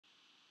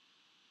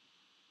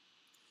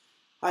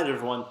Hi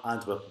everyone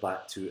and welcome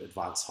back to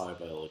Advanced Higher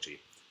Biology.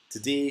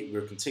 Today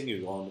we're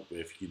continuing on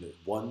with Unit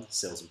 1,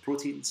 Cells and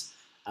Proteins,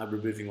 and we're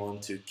moving on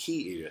to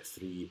Key Area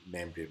 3,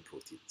 Membrane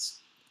Proteins.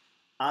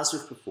 As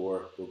with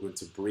before, we're going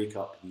to break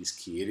up these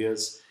key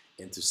areas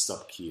into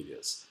sub-key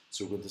areas.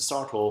 So we're going to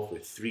start off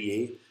with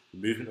 3A, the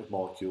movement of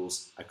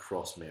molecules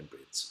across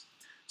membranes.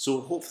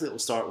 So hopefully it will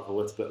start with a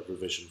little bit of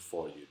revision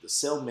for you. The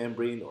cell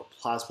membrane or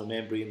plasma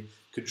membrane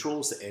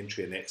controls the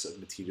entry and exit of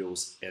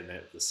materials in and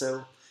out of the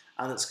cell,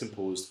 and it's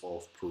composed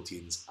of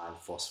proteins and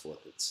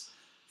phospholipids.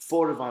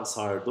 For Advanced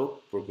Higher though,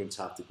 we're going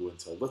to have to go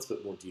into a little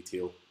bit more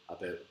detail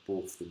about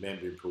both the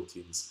membrane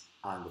proteins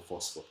and the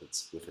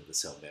phospholipids within the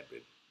cell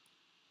membrane.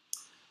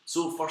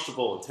 So first of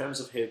all, in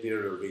terms of how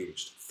they're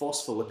arranged,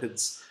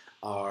 phospholipids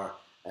are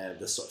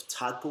this sort of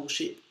tadpole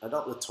shape, and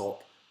up the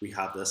top we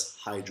have this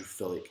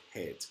hydrophilic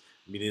head,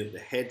 meaning that the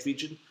head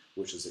region,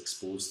 which is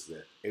exposed to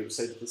the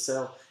outside of the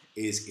cell,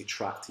 is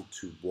attracted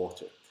to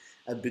water.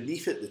 And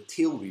beneath it, the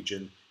tail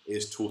region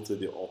is totally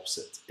the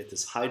opposite. It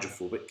is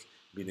hydrophobic,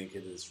 meaning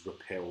it is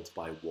repelled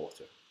by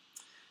water.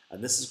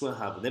 And this is going to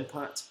have an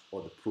impact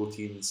on the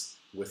proteins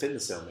within the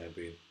cell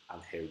membrane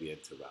and how they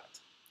interact.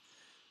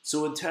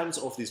 So in terms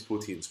of these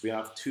proteins, we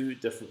have two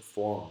different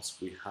forms.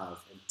 We have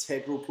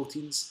integral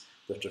proteins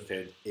that are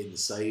found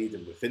inside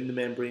and within the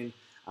membrane,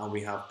 and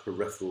we have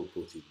peripheral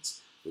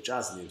proteins, which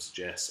as the name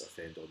suggests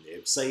are found on the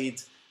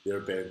outside. They're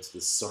bound to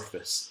the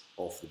surface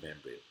of the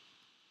membrane.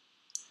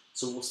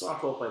 So we'll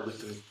start off by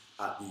looking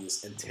at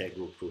these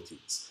integral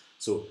proteins.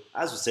 So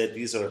as we said,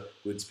 these are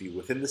going to be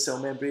within the cell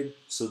membrane,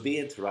 so they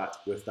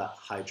interact with that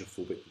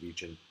hydrophobic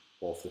region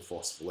of the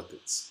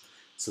phospholipids.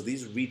 So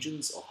these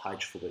regions of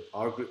hydrophobic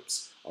R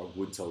groups are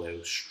going to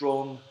allow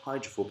strong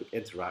hydrophobic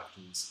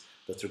interactions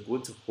that are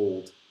going to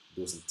hold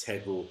those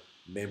integral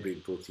membrane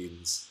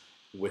proteins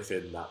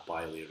within that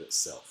bilayer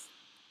itself.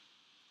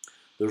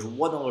 There's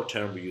one other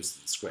term we use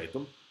to describe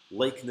them,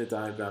 like in the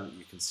diagram that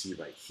you can see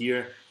right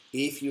here.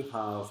 If you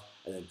have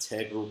an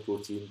integral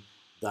protein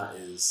that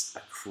is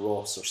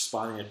across or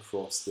spanning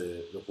across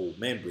the whole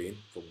membrane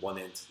from one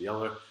end to the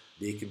other,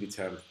 they can be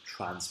termed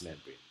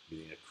transmembrane,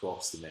 meaning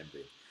across the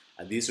membrane.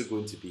 And these are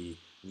going to be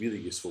really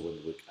useful when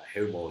we look at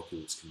how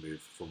molecules can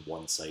move from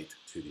one side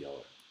to the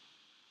other.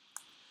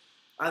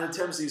 And in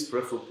terms of these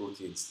peripheral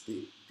proteins,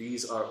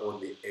 these are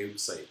on the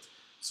outside.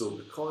 So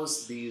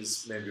because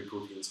these membrane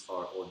proteins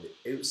are on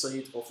the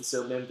outside of the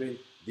cell membrane,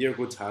 they are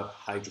going to have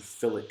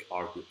hydrophilic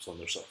R groups on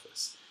their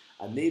surface.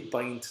 And they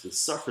bind to the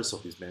surface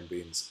of these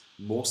membranes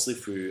mostly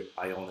through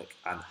ionic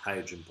and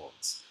hydrogen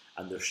bonds.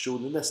 And they're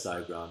shown in this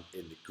diagram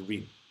in the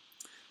green.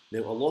 Now,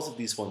 a lot of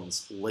these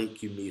ones,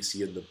 like you may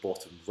see in the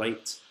bottom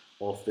right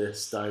of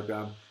this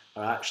diagram,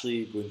 are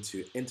actually going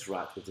to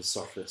interact with the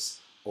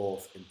surface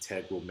of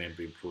integral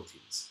membrane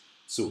proteins.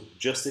 So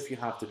just if you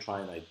have to try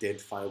and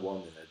identify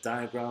one in a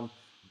diagram,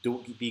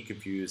 don't be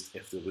confused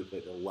if they look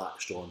like they're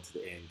latched on to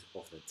the end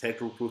of an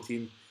integral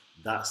protein.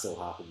 That still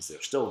happens,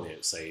 they're still on the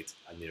outside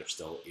and they're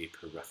still a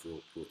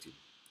peripheral protein.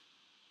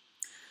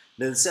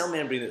 Now the cell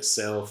membrane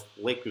itself,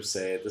 like we've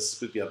said, this is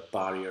going to be a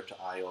barrier to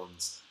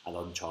ions and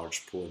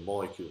uncharged proton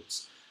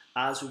molecules.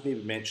 As we've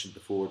maybe mentioned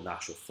before in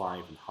Natural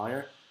 5 and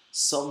higher,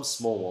 some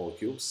small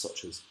molecules,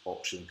 such as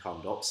oxygen and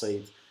carbon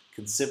dioxide,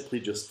 can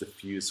simply just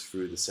diffuse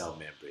through the cell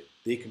membrane.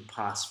 They can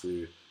pass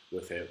through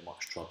without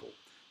much trouble.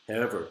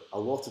 However, a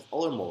lot of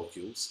other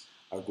molecules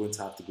are going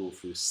to have to go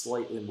through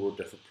slightly more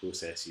different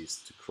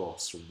processes to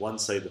cross from one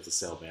side of the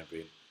cell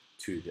membrane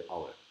to the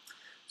other.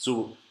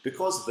 So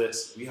because of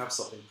this, we have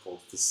something called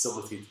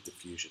facilitated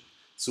diffusion.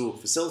 So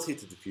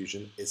facilitated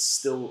diffusion is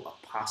still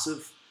a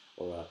passive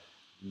or a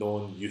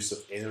non-use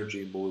of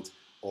energy mode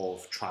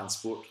of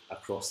transport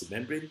across the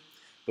membrane,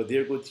 but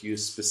they're going to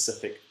use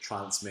specific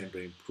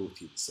transmembrane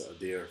proteins that are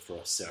there for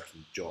a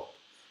certain job.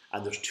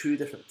 And there's two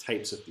different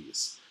types of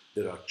these.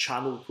 There are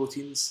channel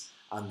proteins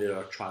and there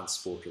are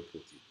transporter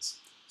proteins.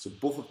 So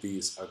both of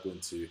these are going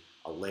to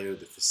allow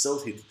the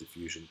facilitated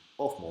diffusion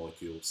of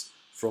molecules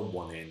from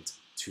one end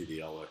to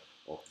the other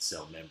of the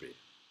cell membrane.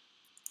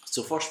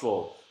 So first of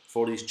all,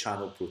 for these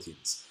channel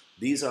proteins,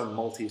 these are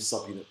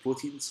multi-subunit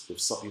proteins with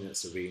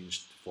subunits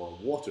arranged to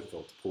form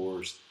water-filled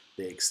pores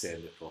that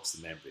extend across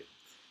the membrane.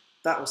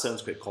 That all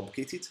sounds quite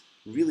complicated.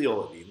 Really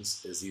all it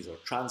means is these are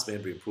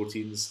transmembrane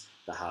proteins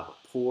that have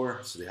a pore,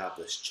 so they have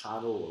this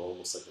channel or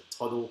almost like a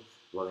tunnel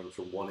running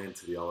from one end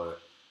to the other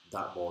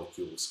that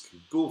molecules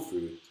can go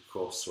through to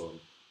cross from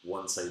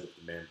one side of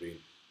the membrane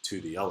to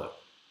the other.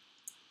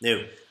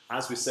 Now,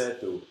 as we said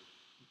though,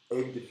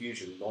 in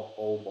diffusion, not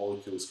all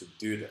molecules can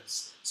do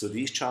this. So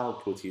these channel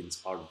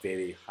proteins are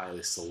very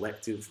highly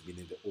selective,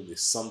 meaning that only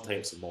some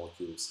types of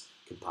molecules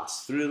can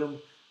pass through them.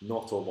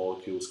 Not all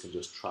molecules can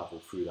just travel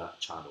through that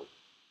channel.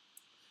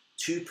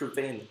 To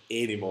prevent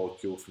any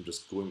molecule from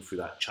just going through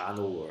that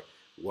channel or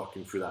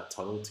working through that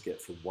tunnel to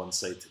get from one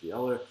side to the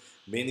other,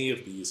 many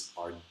of these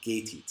are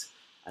gated.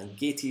 And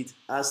gated,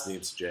 as the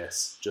name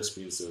suggests, just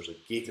means there's a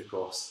gate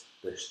across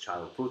this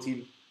channel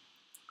protein,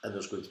 and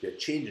there's going to be a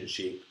change in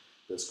shape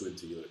that's going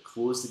to either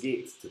close the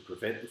gate to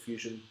prevent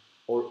diffusion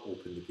or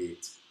open the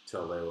gate to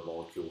allow a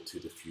molecule to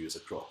diffuse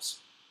across.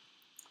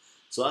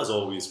 So as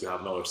always, we have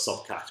another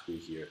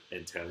subcategory here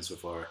in terms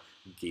of our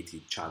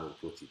gated channel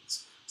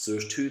proteins. So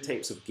there's two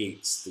types of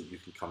gates that you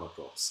can come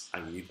across,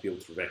 and you need to be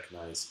able to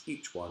recognise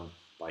each one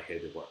by how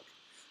they work.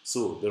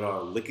 So there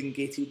are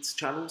ligand-gated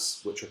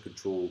channels, which are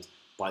controlled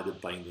by the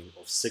binding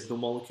of signal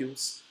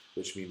molecules,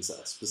 which means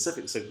that a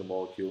specific signal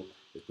molecule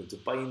is going to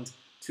bind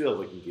to a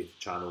ligand-gated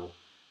channel.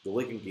 The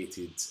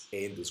ligand-gated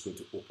end is going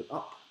to open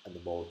up, and the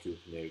molecule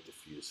can now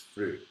diffuse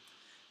through.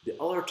 The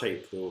other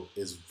type, though,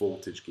 is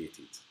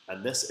voltage-gated,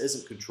 and this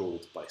isn't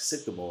controlled by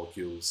signal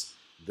molecules.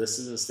 This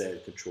is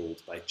instead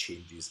controlled by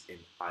changes in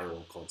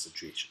ion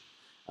concentration.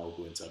 I'll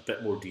go into a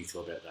bit more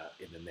detail about that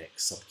in the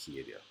next sub-key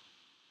area.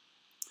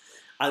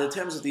 And in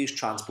terms of these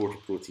transporter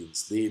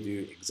proteins, they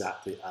do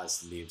exactly as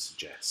the name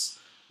suggests.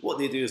 What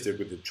they do is they're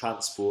going to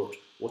transport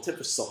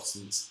whatever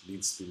substance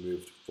needs to be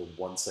moved from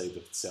one side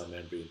of the cell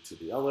membrane to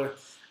the other,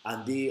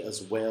 and they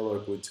as well are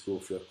going to go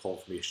through a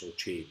conformational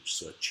change,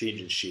 so a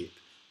change in shape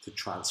to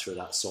transfer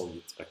that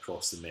solute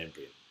across the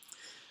membrane.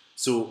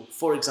 So,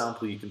 for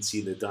example, you can see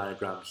in the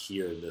diagram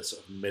here in the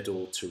sort of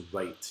middle to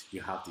right, you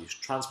have these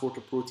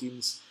transporter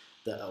proteins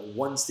that at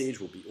one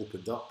stage will be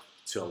opened up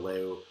to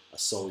allow a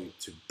solute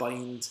to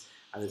bind,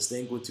 and it's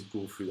then going to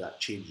go through that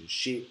change in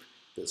shape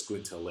that's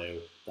going to allow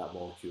that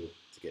molecule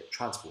to get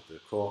transported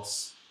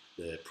across.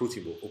 The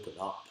protein will open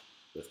up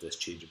with this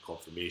change in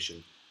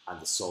conformation, and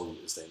the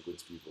solute is then going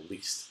to be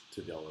released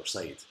to the other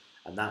side.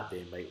 And that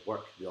then might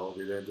work the other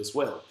way around as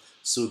well.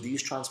 So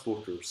these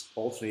transporters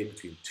alternate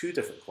between two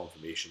different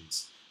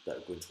conformations that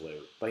are going to allow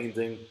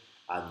binding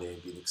and then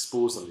being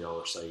exposed on the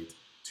other side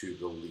to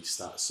release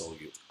that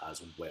solute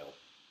as well.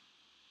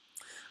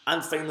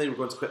 And finally, we're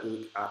going to quickly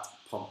look at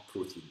pump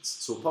proteins.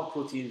 So pump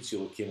proteins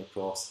you'll came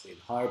across in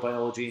higher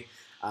biology,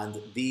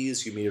 and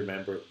these, you may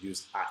remember,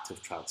 use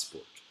active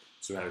transport.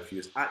 So now if you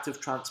use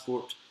active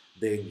transport,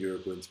 then you're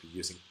going to be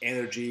using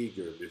energy,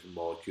 you're moving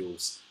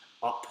molecules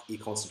up a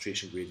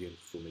concentration gradient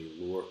from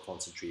a lower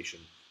concentration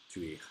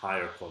to a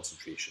higher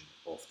concentration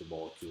of the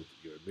molecule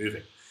that you're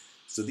moving.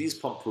 So these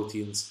pump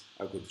proteins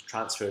are going to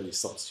transfer these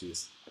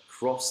substances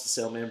across the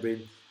cell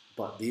membrane,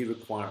 but they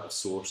require a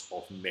source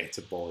of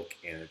metabolic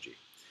energy.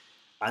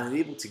 And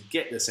able to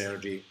get this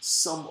energy,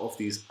 some of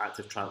these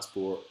active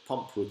transport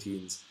pump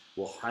proteins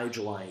will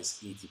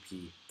hydrolyze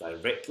ATP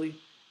directly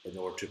in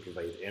order to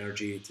provide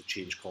energy, to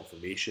change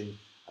conformation,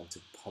 and to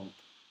pump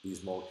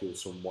these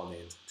molecules from one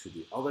end to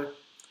the other.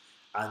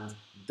 And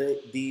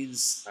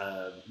these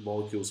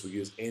molecules will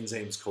use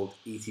enzymes called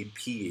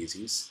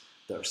ATPases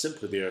that are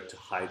simply there to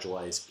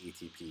hydrolyze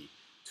ATP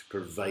to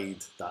provide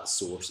that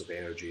source of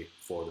energy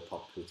for the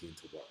pump protein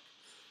to work.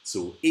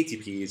 So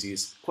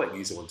ATPases, quite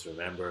an easy one to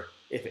remember.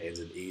 If it ends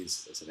in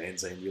A's, it's an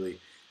enzyme really.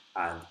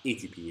 And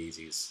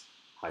ATPases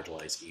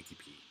hydrolyze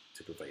ATP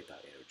to provide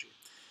that energy.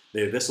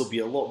 Now this will be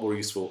a lot more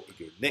useful in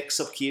your next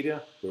sub-key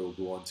area, where we'll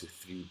go on to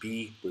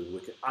 3b, where we'll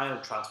look at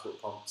ion transport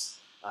pumps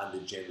and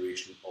the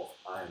generation of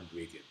ion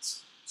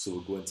gradients. So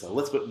we'll go into a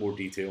little bit more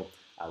detail,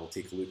 and we'll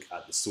take a look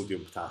at the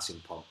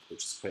sodium-potassium pump,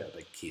 which is quite a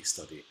big case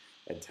study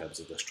in terms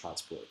of this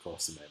transport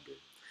across the membrane.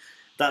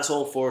 That's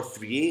all for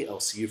 3a.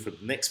 I'll see you for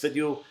the next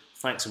video.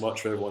 Thanks so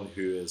much for everyone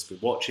who has been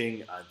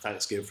watching, and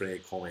thanks again for any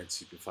comments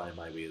you can find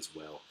my way as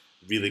well.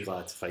 Really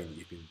glad to find that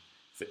you've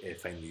been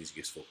finding these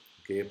useful.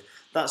 Okay,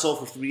 that's all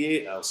for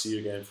 3a. I'll see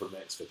you again for the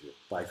next video.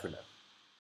 Bye for now.